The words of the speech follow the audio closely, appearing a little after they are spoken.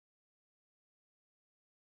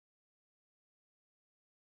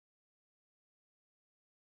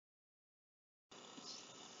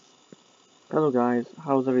Hello guys,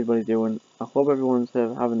 how's everybody doing? I hope everyone's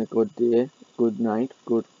having a good day, good night,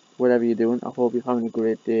 good whatever you're doing. I hope you're having a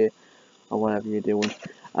great day or whatever you're doing.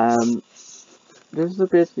 Um, this is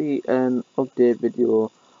basically an update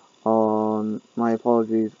video on my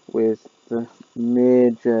apologies with the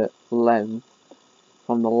major length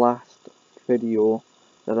from the last video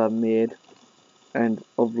that I made and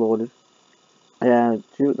uploaded. Due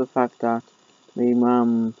to the fact that my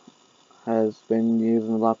mum has been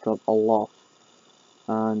using the laptop a lot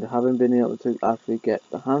and haven't been able to actually get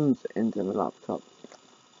the hands into the laptop.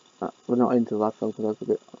 Well, not into the laptop because that's a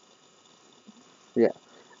bit, yeah.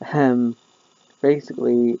 Um,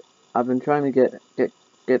 Basically, I've been trying to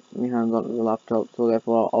get my hands onto the laptop, so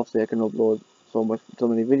therefore, obviously, I can upload so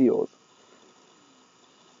many videos.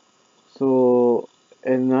 So,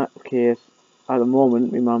 in that case, at the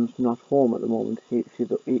moment, my mum's not home at the moment.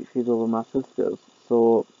 She's over my sister's.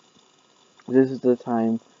 So, this is the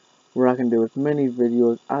time where I can do as many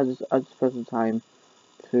videos as present time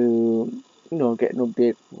to get an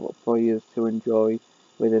update for you to enjoy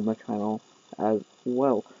within my channel as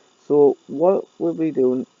well. So what we'll be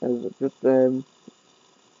doing is just having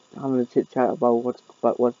a chit chat about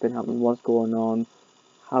what's been happening, what's going on,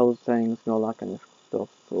 how's things, and all that kind of stuff.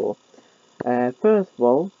 So first of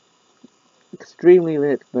all, extremely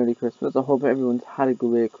late Merry Christmas. I hope everyone's had a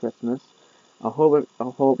great Christmas. I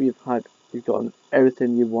hope you've gotten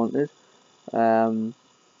everything you wanted. Um,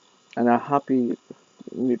 and a happy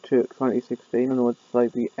to 2016. I know it's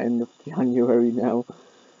like the end of January now,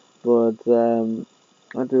 but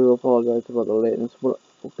I do apologise about the lateness. But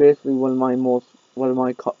basically, one of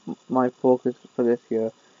my focus for this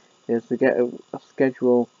year is to get a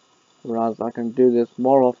schedule, whereas I can do this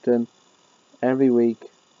more often every week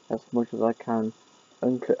as much as I can,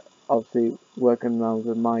 and obviously working around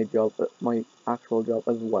with my job, my actual job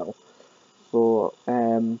as well. So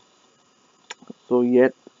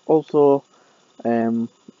yet also Um,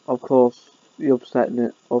 of course, the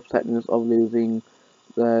upsetness of losing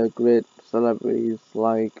the great celebrities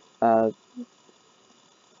like um,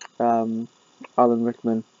 Alan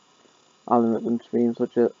Rickman. Alan Rickman's been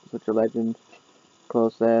such a legend,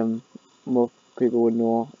 because most people would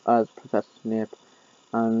know as Professor Snape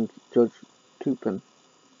and Judge Tupin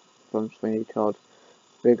from Sweeney Todd.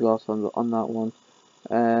 Big loss on that one.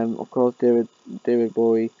 Of course, David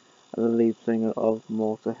Bowie, the lead singer of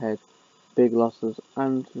Motorhead. Big losses,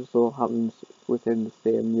 and just so happens within the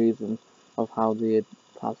same reason of how they had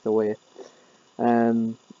passed away.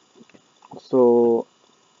 Um, so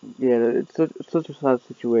yeah, it's such a sad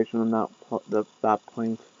situation on that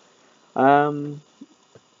point. Um,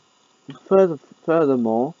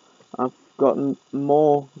 furthermore, I've gotten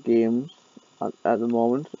more games at the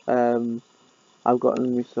moment. I've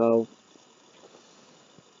gotten myself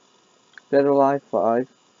Dead or Alive 5,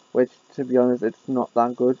 which to be honest, it's not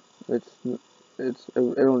that good. It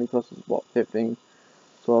only costs us what 15.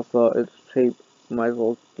 So I thought it's cheap, might as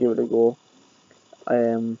well give it a go.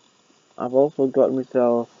 Um, I've also got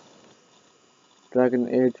myself Dragon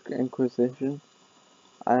Age Inquisition.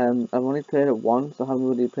 I've only played it once, I haven't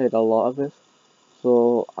really played a lot of it,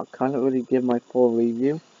 so I can't really give my full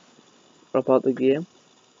review about the game.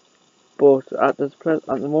 But at the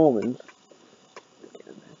moment,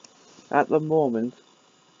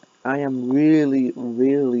 I am I'm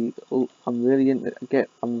really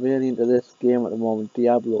into this game at the moment,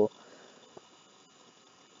 Diablo.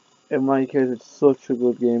 In my case, it's such a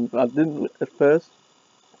good game. I didn't at first.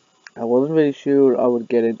 I wasn't really sure I would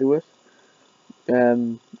get into it,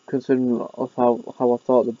 considering of how I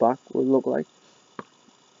thought the back would look like.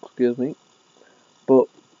 Excuse me, but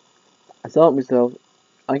I thought myself,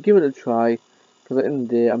 I'd give it a try, because at the end of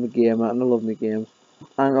the day, I'm a gamer and I love my games,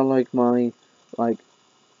 and like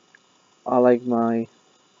I like my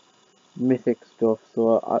mythic stuff.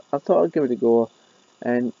 So I thought I'd give it a go,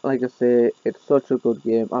 and like I say, it's such a good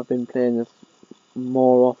game. I've been playing this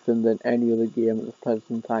more often than any other game at this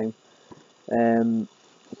present time. Um,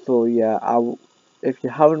 so yeah, if you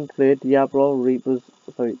haven't played Diablo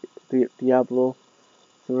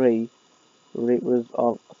 3, Reapers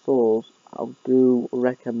of Souls, I do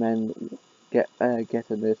recommend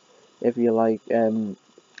getting this if you like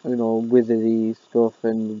wizardy stuff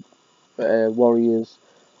and warriors,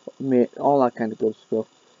 all that kind of good stuff.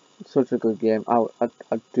 It's such a good game. I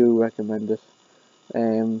do recommend it.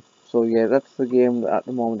 So yeah, that's the game that at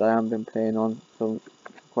the moment I have been playing on for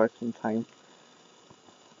quite some time.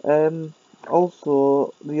 Um,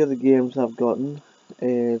 Also, the other games I've gotten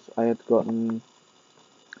is I had gotten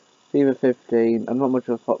FIFA 15. I'm not much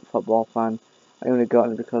of a football fan. I only got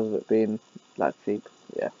it because of it being that cheap.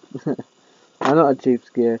 Yeah. I'm not a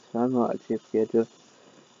cheapskate. I'm not a cheapskate. Just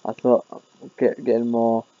I thought getting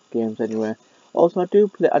more games anyway. Also,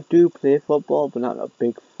 I do play football, but not a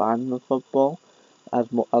big fan of football, as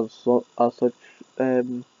such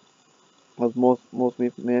um as most of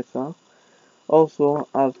my mates are. Also,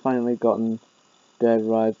 I've finally gotten Dead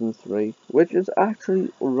Rising 3, which is actually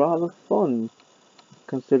rather fun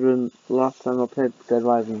considering the last time I played Dead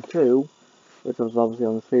Rising 2, which was obviously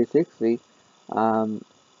on the 360. Um,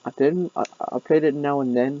 I played it now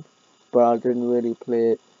and then, but I didn't really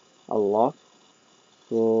play it a lot.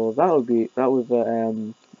 So that was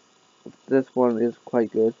this one is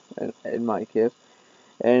quite good in my case.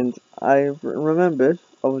 And I remembered,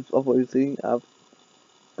 obviously,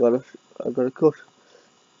 got a I've got a cut,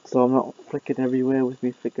 so I'm not flicking everywhere with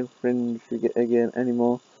me flicking fringe again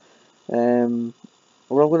anymore. Um,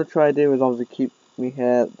 what I'm gonna try to do is obviously keep my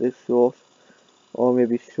hair this short, or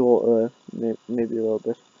maybe shorter, maybe a little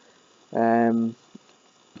bit. Um,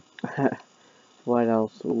 what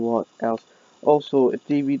else? What else? Also,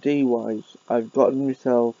 DVD wise, I've gotten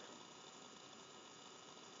myself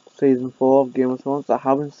season 4 of Game of Thrones. I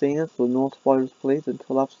haven't seen it, so no spoilers please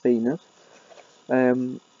until I've seen it.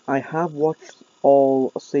 I have watched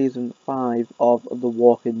all season 5 of The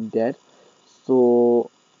Walking Dead, so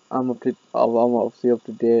I'm obviously up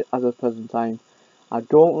to date at the present time. I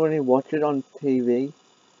don't really watch it on TV,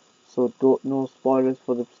 so don't no spoilers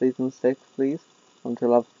for the season 6, please,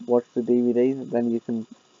 until I've watched the DVD. Then you can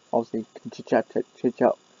obviously chit chat,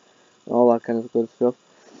 and all that kind of good stuff.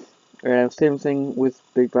 Same thing with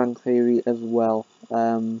Big Bang Theory as well.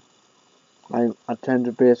 I tend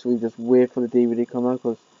to basically just wait for the DVD to come out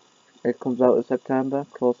because it comes out in September,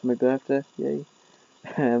 close to my birthday. Yay!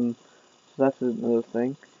 Um, so that's another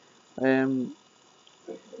thing. Um,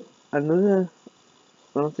 another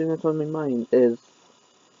thing that's on my mind is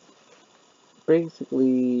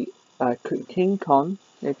basically King Kong.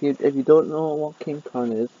 If you don't know what King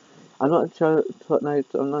Kong is, I'm not entirely sure it's going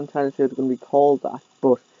to be called that,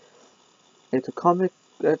 but it's a comic.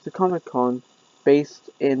 It's a Comic Con based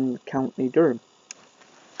in County Durham,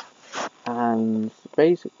 and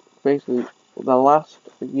basically the last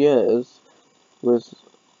years was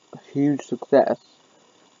a huge success.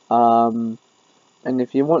 Um, and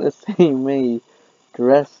if you want to see me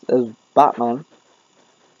dressed as Batman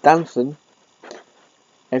dancing,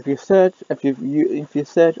 if you search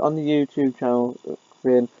on the YouTube channel,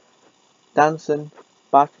 saying dancing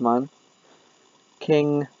Batman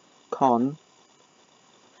King Kong,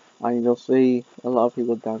 and you'll see a lot of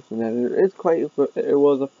people dancing. And it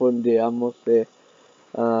was a fun day, I must say.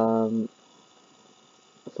 Um,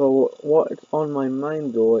 so what's on my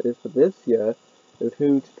mind though is for this year is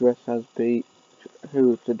who to dress as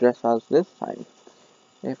this time.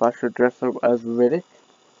 If I should dress up as Riddick,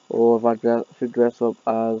 or if should dress up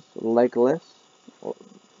as Legolas, or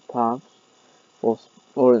perhaps, or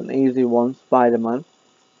an easy one, Spider-Man,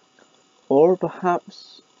 or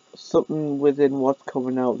perhaps something within what's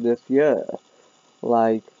coming out this year,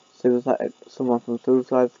 like someone from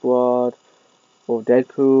Suicide Squad, or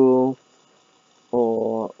Deadpool,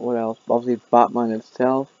 or what else? Obviously Batman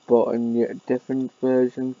itself, but in a different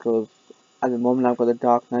version, because at the moment I've got the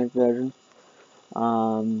Dark Knight version.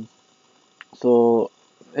 Um, so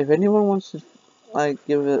if anyone wants to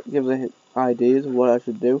give the ideas of what I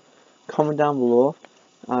should do, comment down below.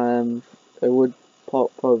 Um, it would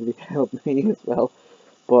probably help me as well.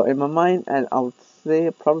 But in my mind, and I would say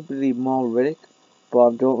probably more Riddick, but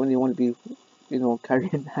I don't really want to be,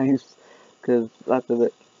 carrying knives because that's a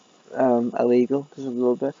bit illegal, just a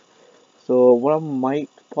little bit. So what I might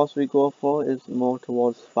possibly go for is more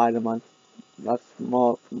towards Spider-Man. That's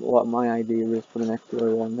more what my idea is for the next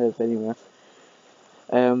year one is anyway.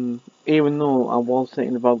 Even though I was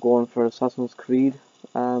thinking about going for Assassin's Creed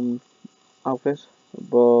outfit,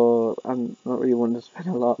 but I'm not really wanting to spend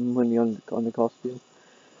a lot of money on the costume.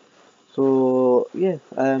 So yeah,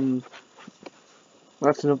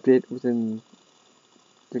 that's an update within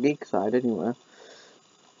the geek side anyway.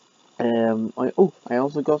 I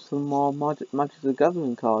also got some more Magic the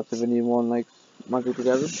Gathering cards. If anyone likes Magic the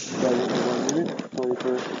Gathering, sorry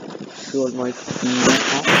for showing my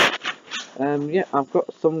neck. Yeah, I've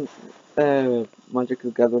got some Magic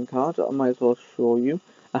the Gathering cards that I might as well show you.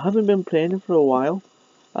 I haven't been playing it for a while,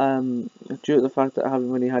 due to the fact that I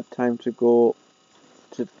haven't really had time to go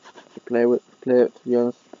to play it, to be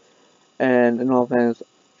honest. And in all fairness,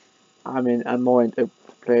 I'm more into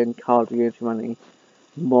playing Cards Against Humanity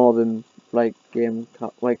more than like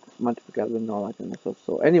Magic the Gathering and all that kind of stuff.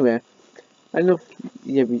 So anyway, enough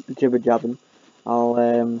jibber jabbing.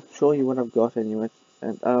 I'll show you what I've got anyway.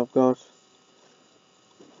 And I've got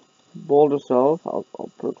Boulder Solve. I'll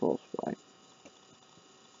put it close by.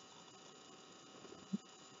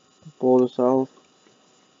 Boulder cells.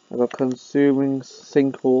 I've got consuming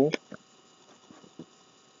sinkhole.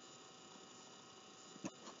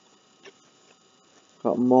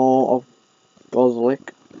 Got more of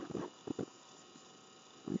Goslick.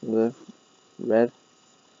 The red.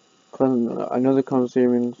 Another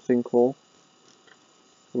consuming sinkhole.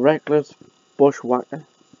 Reckless bushwhacker.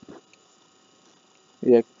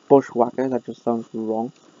 Yeah, bushwhacker, that just sounds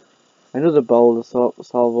wrong. Another boulder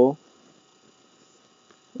salvo.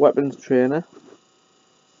 Weapons trainer.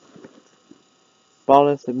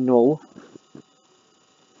 Ballast null.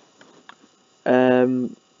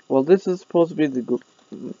 Well, this is supposed to be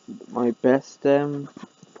my best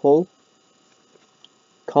pull.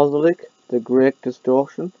 Kozilek, the Great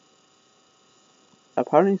Distortion.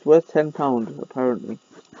 Apparently it's worth £10,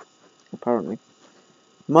 apparently.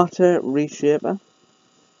 Matter Reshaper.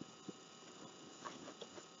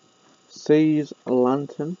 Seas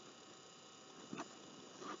Lantern.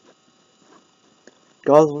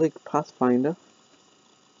 Goslick Pathfinder.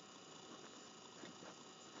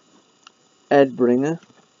 Edbringer.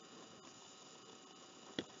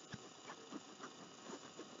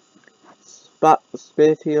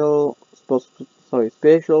 Spatial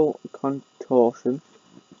Contortion.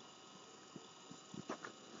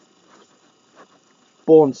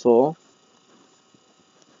 Bonesaw.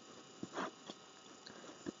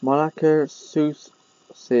 Malacca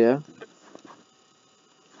Soothsayer.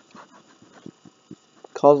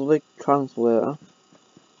 Cosmic Translator.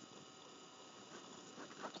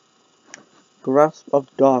 Grasp of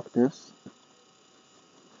Darkness.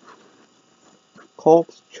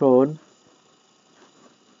 Corpse Chone.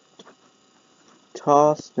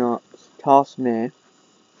 Tarsnare.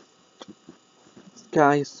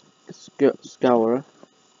 Sky Scourer.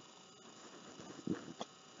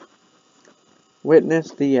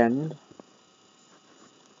 Witness the End.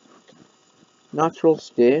 Natural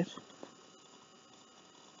State.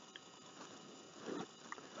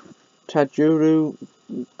 Tajuru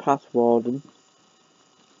Pathwarden.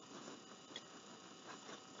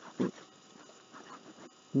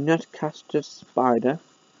 Netcaster Spider.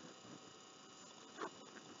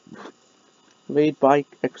 Lead by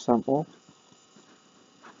example.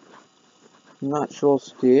 Natural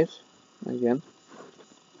State. Again.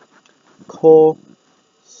 Core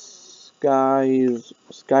Skies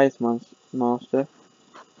Master.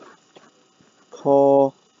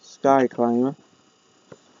 Core Sky Climber.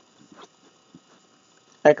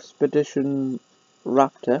 Expedition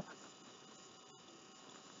Raptor.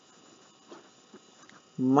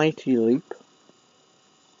 Mighty Leap.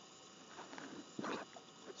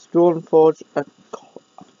 Stoneforge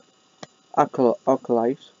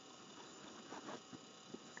Acolyte.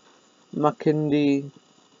 Makindi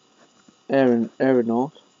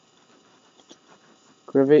Aeronaut.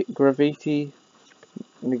 Gravity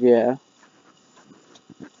Negator.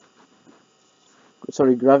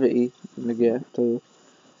 Gravity Negator.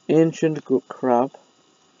 Ancient Crab.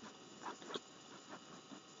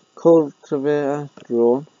 Cultivator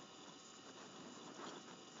Drone.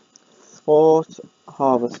 Sport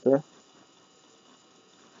Harvester.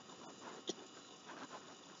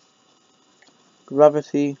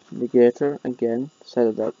 Gravity Negator, again,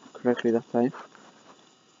 said that correctly that time.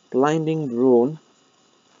 Blinding Drone.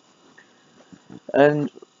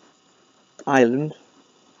 And Island,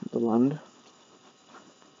 the land.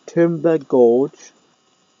 Timber Gorge.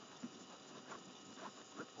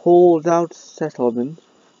 Holdout Settlement.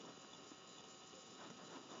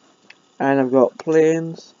 And I've got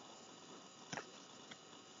Plains,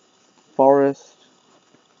 Forest,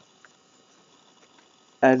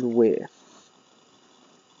 and Waste.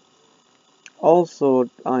 Also,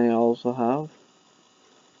 I also have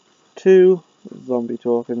 2 zombie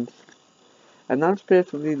tokens. And that's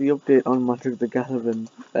basically the update on Magic the Gathering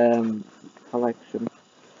collection.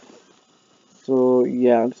 So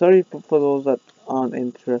yeah, I'm sorry for those that aren't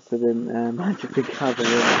interested in Magic the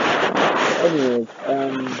Gathering. Anyways,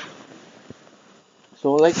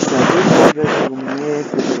 so like I said, this is a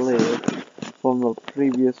major delay from the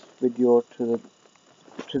previous video till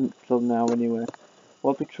now anyway.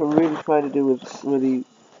 What we really try to do is really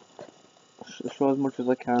show as much as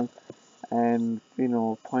I can and, you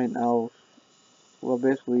know, point out, well,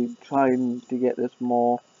 basically trying to get this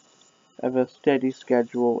more of a steady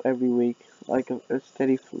schedule every week, like a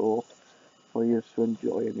steady flow for you to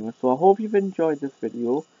enjoy anyway. So I hope you've enjoyed this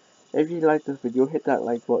video. If you like this video, hit that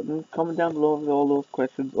like button, comment down below with all those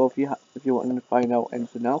questions, or if you want to find out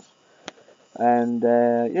anything else. And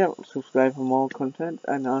yeah, subscribe for more content,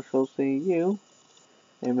 and I shall see you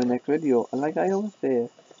in my next video. And like I always say,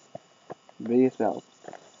 be yourself.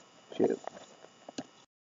 Cheers.